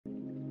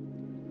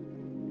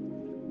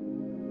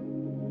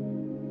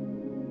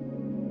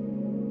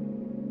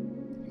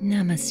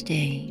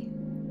Namaste.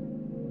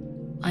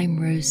 I'm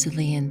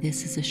Rosalie, and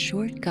this is a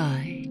short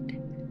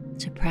guide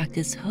to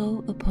practice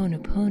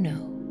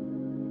Ho'oponopono.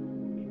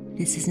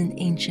 This is an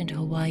ancient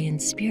Hawaiian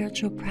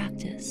spiritual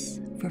practice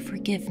for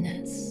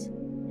forgiveness.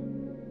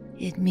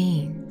 It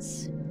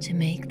means to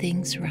make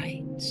things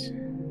right.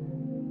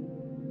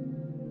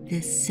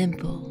 This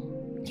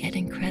simple yet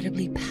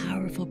incredibly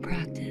powerful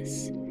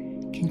practice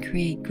can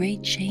create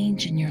great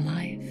change in your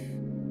life,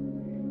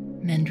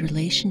 mend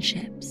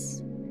relationships,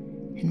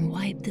 and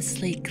wipe the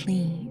slate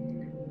clean.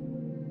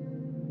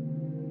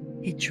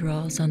 It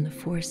draws on the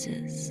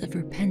forces of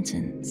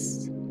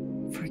repentance,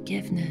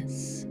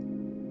 forgiveness,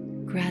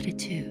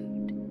 gratitude,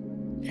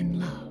 and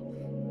love.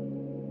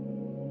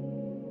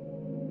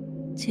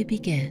 To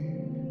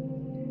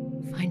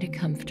begin, find a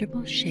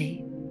comfortable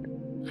shape,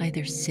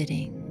 either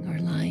sitting or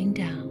lying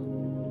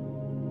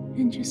down,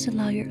 and just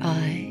allow your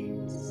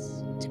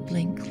eyes to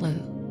blink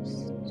closed.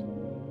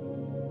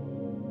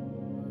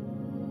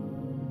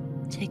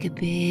 Take a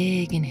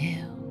big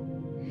inhale,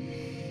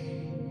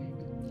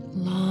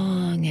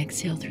 long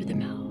exhale through the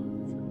mouth,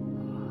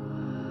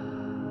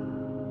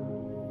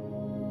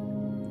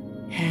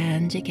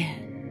 and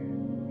again.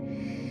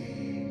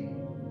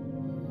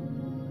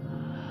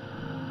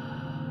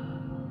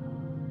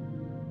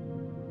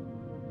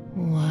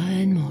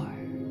 One more.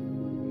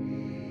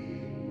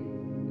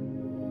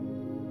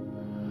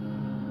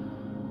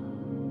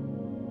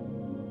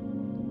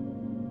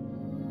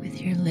 With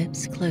your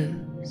lips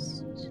closed,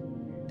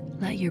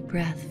 let your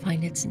breath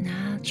find its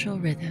natural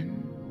rhythm.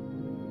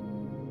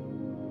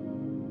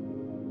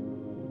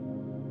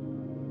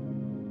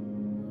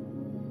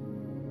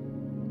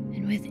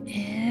 And with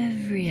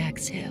every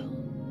exhale,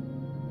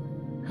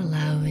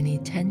 allow any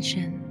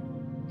tension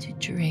to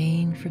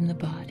drain from the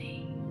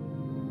body.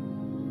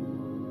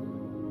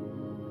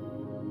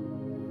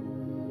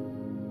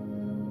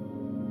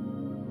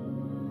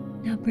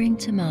 Now bring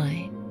to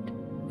mind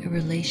a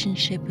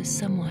relationship with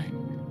someone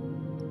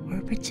or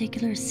a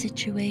particular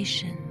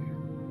situation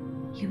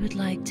you would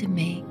like to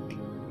make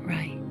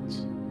right.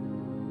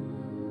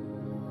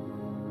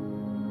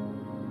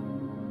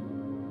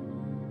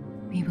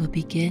 We will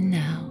begin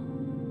now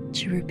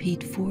to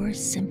repeat 4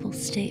 simple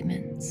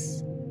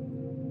statements.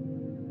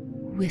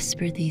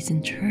 Whisper these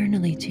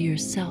internally to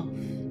yourself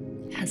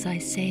as I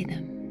say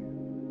them.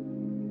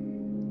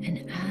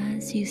 And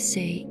as you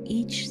say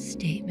each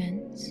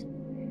statement,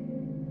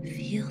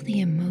 feel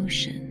the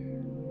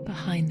emotion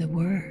behind the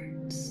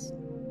words.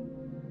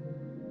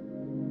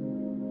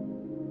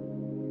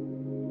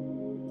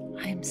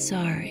 I'm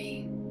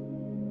sorry.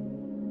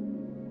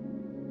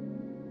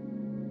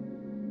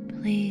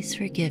 Please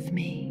forgive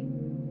me.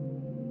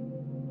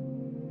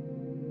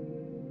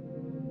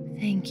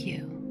 Thank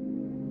you.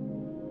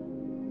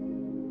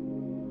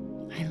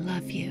 I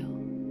love you.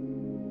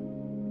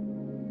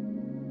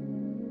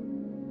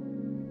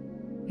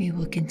 We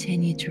will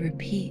continue to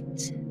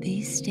repeat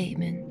these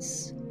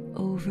statements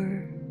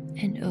over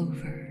and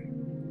over.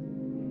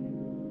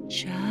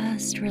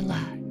 Just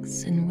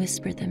relax and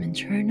whisper them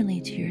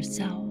internally to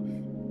yourself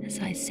as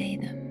I say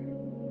them.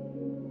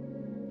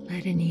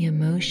 Let any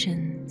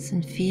emotions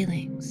and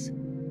feelings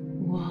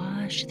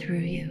wash through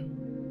you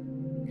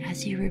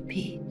as you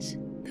repeat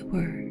the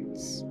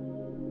words.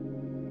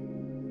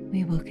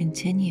 We will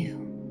continue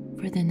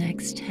for the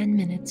next 10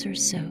 minutes or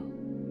so.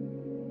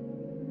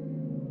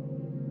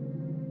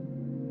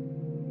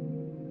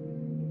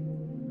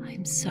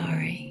 I'm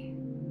sorry.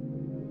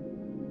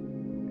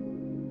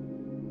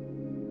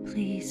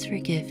 Please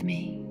forgive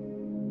me.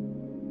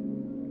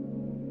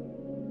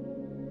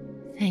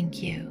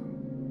 Thank you.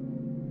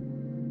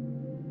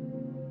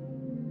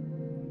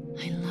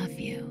 I love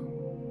you.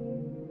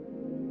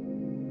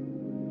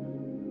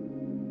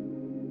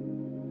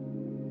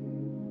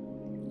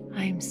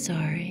 I'm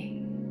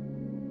sorry.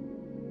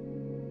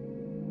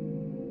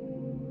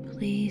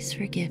 Please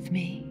forgive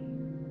me.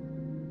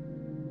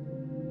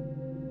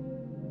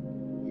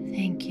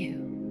 Thank you.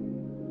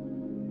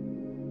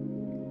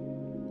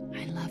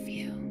 I love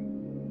you.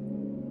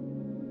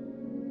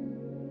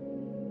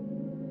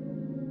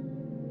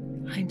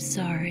 I'm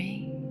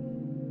sorry.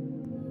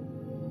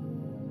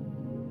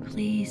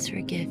 Please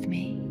forgive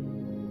me.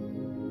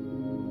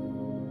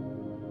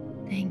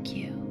 Thank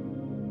you.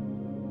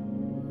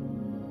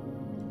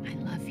 I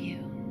love you.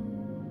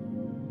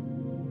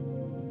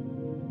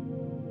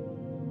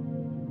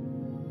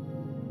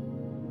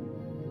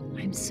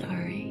 I'm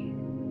sorry.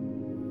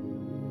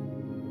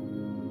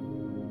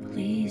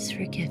 Please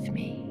forgive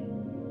me.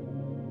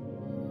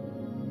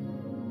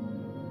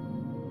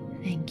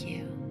 Thank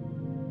you.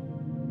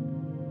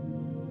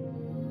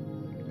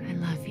 I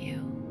love you.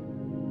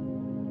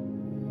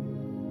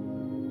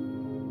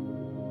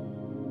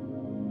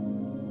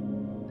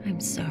 I'm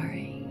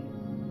sorry.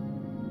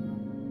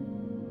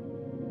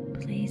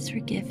 Please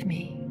forgive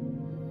me.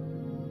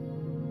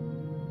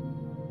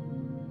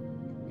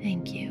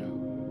 Thank you.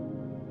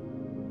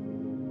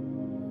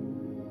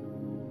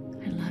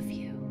 I love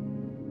you.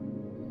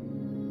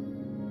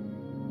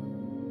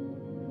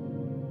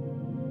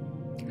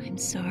 I'm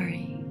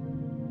sorry.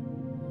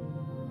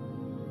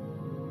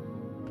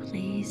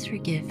 Please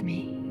forgive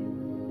me.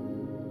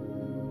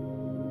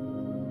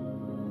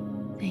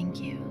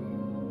 Thank you.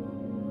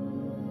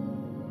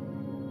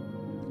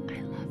 I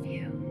love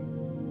you.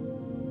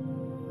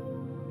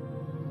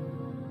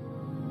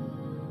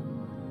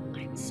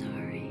 I'm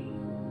sorry.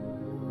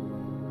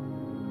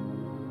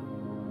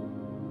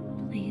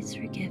 Please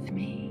forgive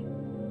me.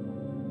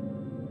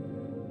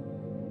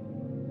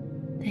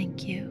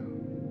 Thank you.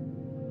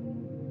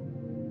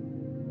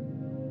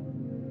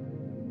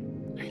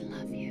 I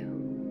love you.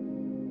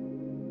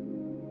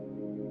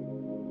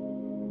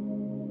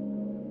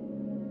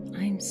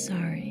 I'm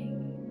sorry.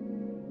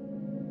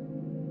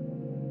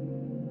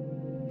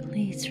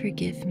 Please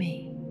forgive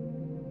me.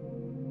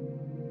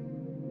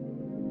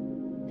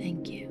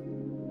 Thank you.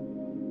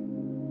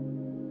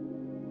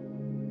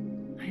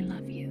 I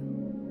love you.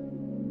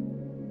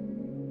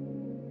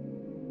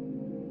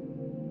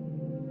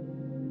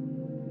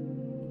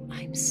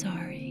 I'm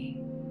sorry.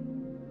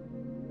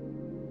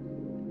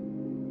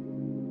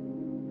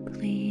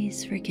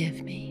 Please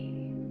forgive me.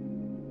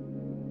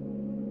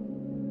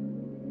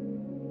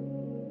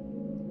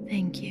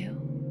 Thank you.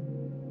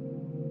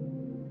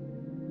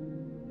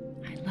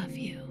 I love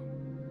you.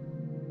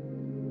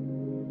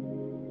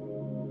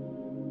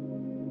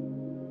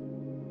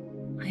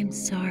 I'm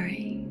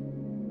sorry.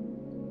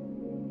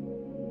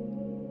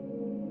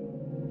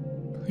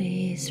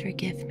 Please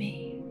forgive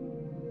me.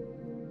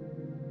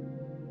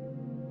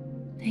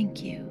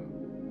 Thank you.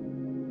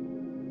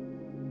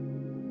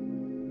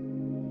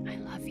 I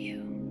love you.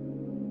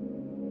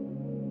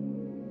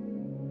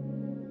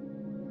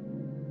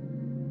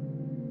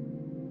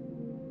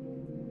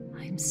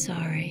 I'm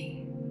sorry.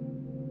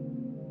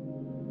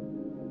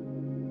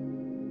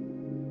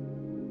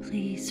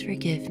 Please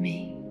forgive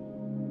me.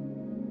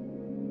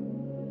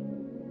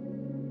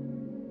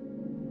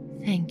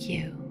 Thank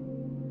you.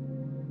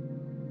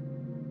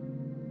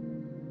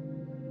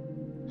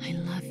 I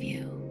love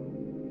you.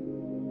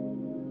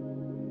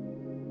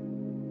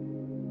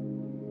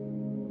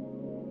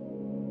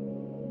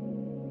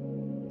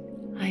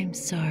 I'm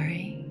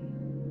sorry.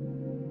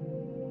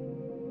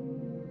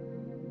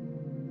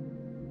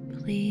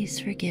 Please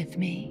forgive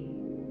me.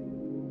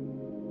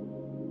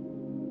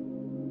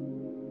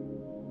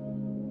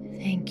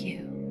 Thank you.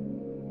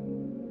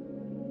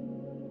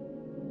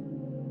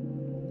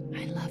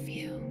 I love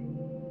you.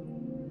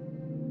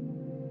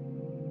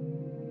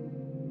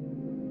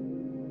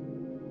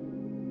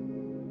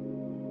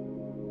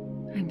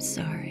 I'm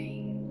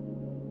sorry.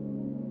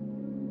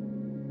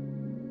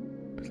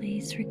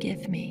 Please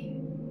forgive me.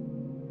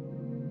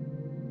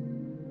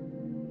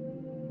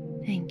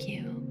 Thank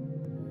you.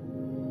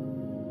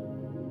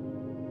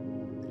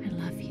 I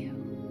love you.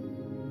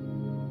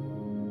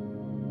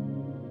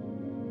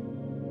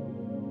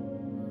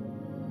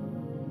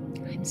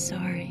 I'm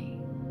sorry.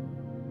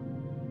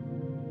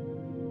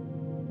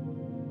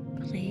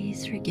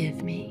 Please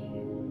forgive me.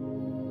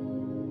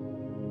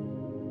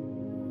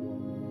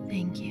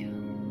 Thank you.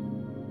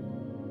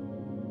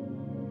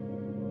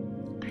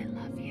 I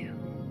love you.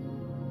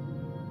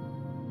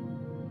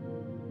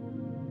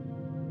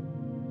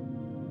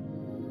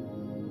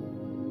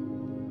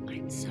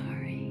 I'm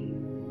sorry.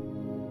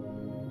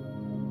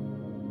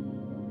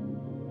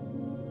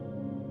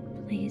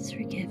 Please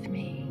forgive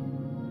me.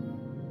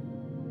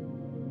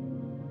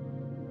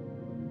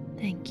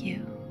 Thank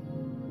you.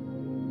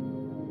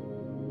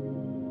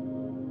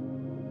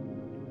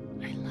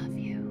 I love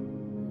you.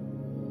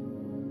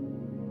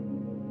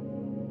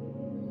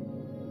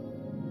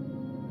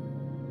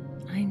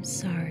 I'm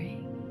sorry.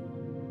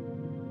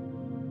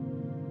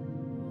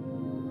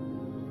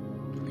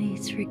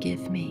 Please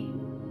forgive me.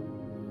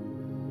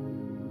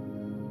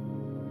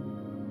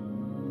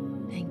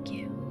 Thank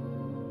you.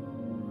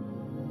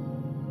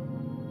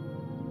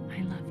 I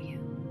love you.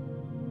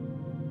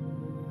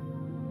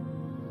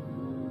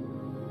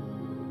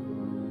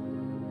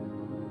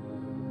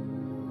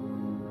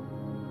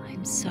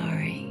 I'm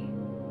sorry.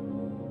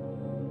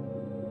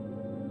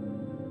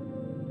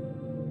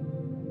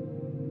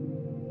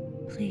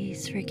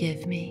 Please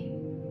forgive me.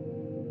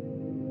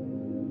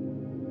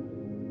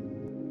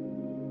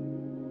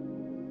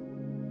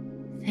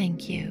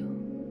 Thank you.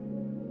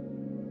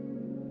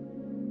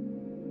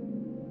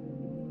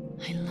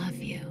 I love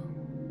you.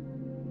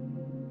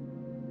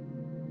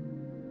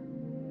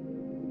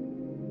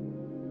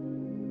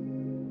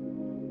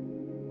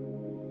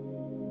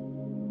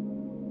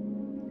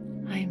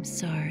 I'm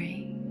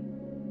sorry.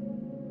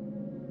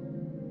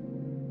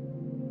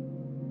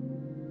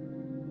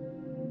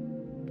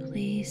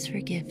 Please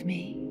forgive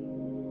me.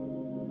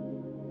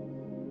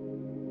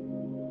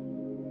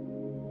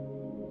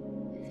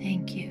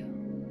 Thank you.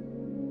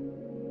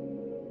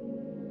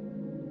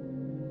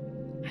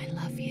 I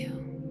love you.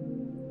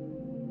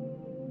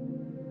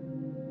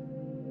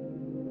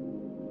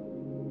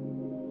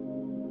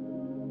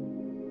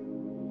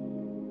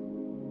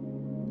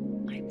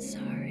 I'm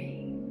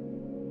sorry.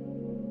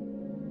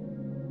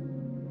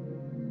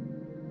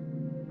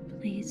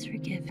 Please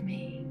forgive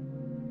me.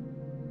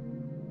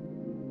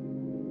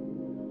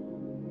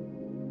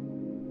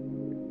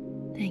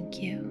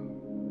 Thank you.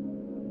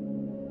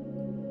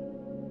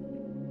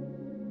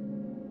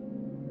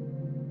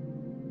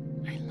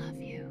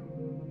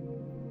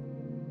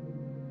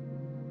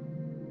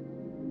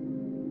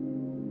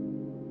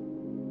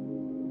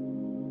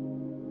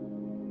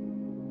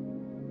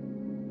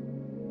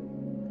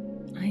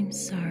 I'm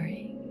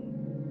sorry.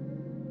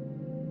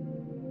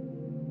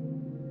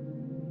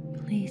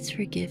 Please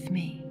forgive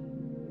me.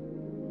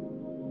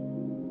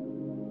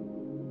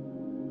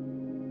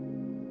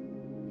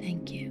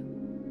 Thank you.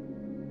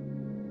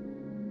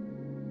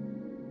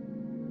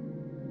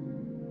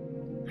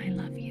 I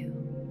love you.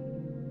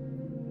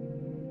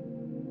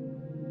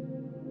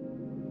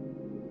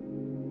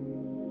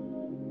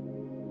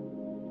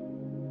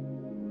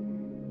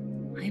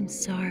 I'm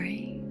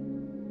sorry.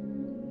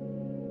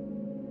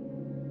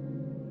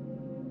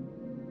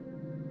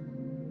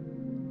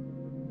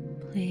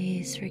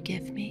 Please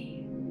forgive me.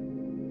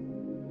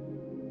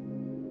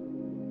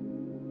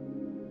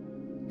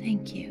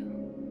 Thank you.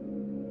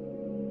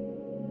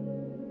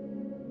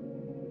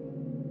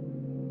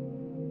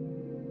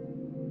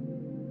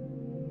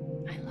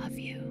 I love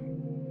you.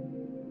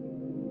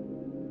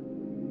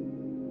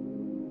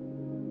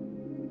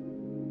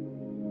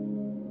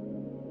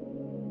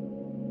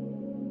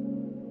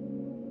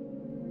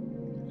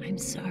 I'm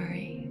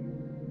sorry.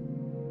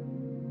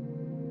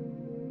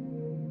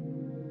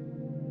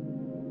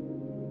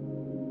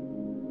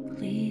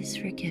 Please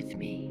forgive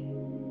me.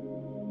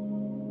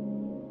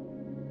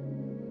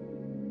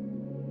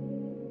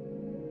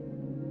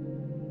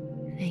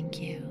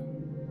 Thank you.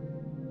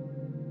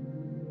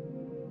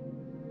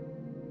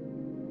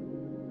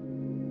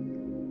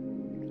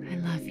 I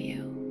love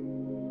you.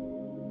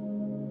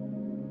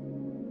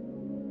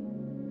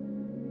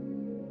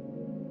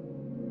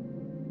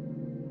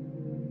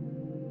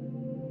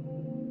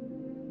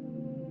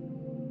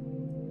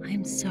 I'm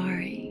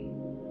sorry.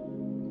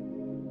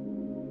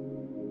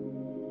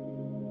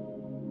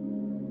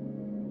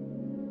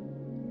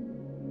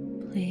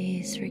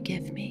 Please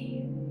forgive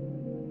me.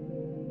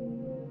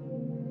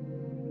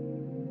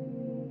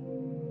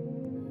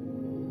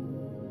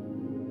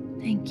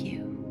 Thank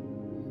you.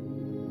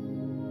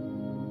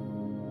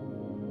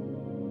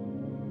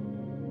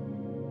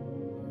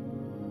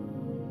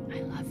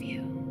 I love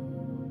you.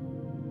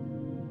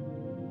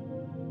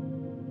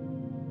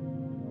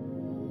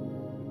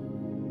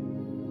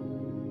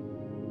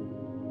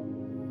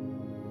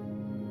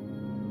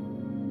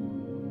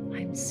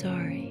 I'm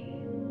sorry.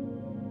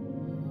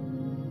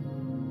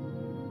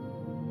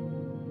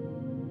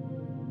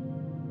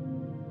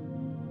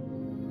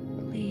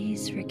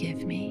 Please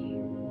forgive me.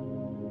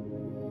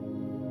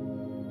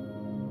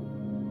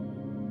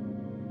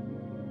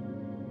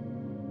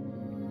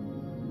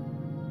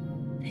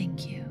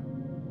 Thank you.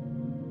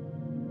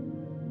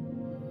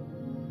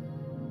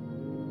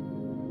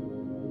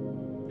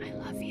 I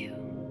love you.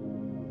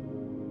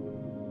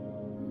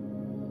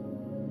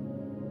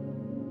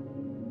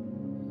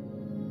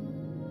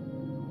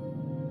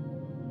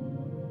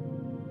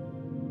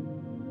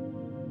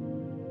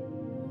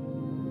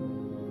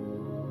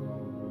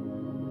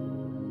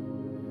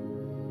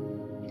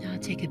 Now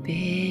take a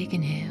big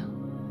inhale.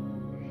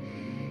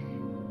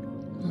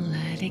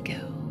 Let it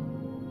go.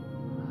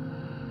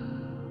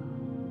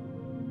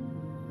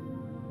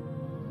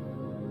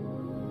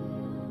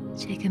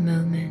 Take a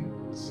moment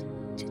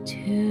to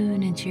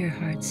tune into your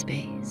heart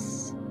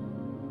space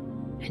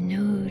and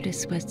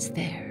notice what's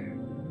there.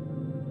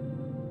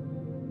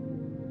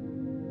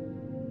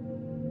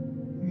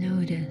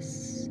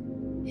 Notice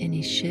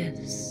any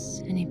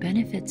shifts, any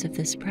benefits of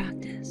this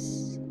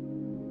practice.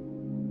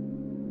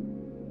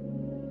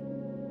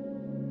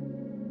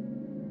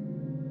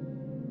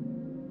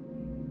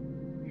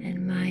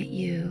 And might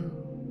you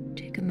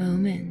take a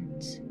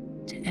moment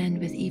to end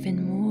with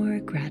even more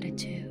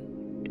gratitude.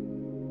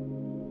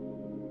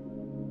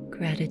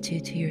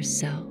 Gratitude to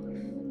yourself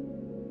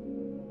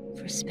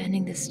for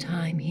spending this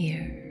time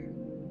here,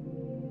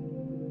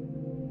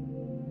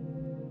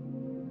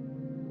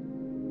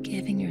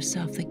 giving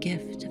yourself the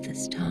gift of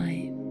this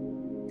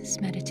time, this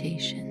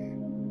meditation.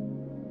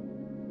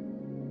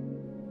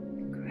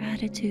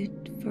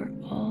 Gratitude for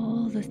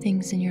all the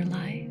things in your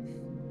life,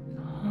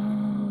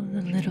 all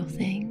the little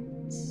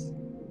things,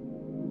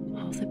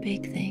 all the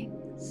big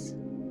things.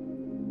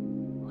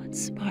 What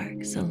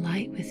sparks a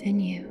light within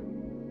you?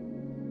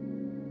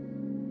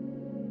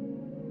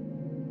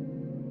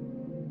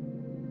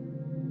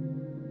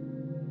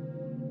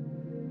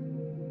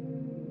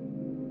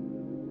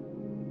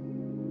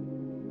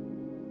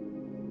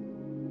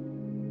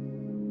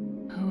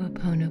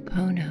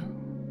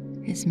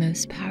 Ho'oponopono is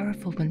most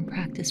powerful when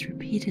practiced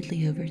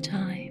repeatedly over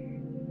time.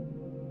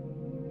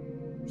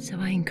 So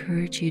I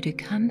encourage you to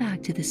come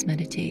back to this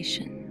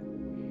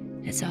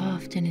meditation as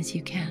often as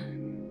you can.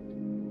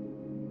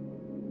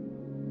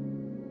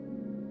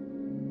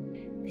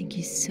 Thank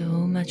you so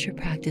much for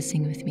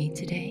practicing with me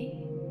today.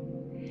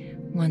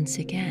 Once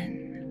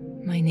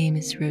again, my name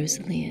is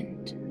Rosalie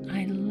and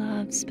I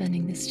love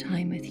spending this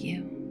time with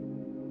you.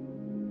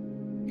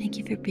 Thank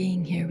you for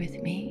being here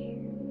with me.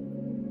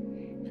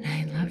 And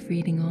I love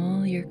reading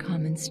all your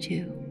comments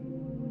too.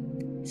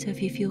 So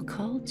if you feel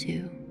called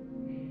to,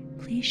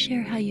 please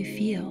share how you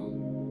feel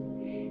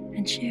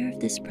and share if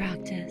this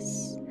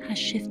practice has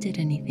shifted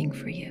anything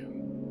for you.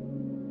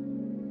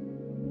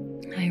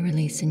 I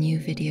release a new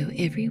video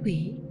every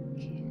week,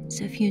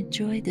 so if you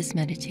enjoyed this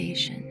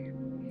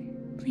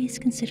meditation, please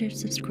consider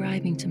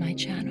subscribing to my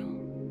channel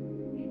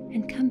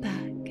and come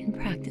back and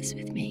practice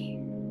with me.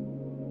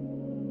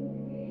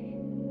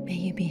 May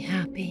you be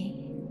happy.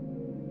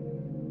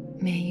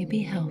 May you be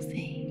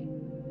healthy.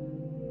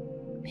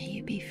 May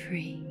you be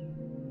free.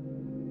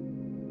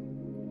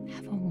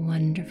 Have a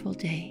wonderful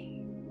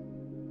day.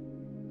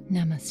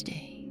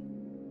 Namaste.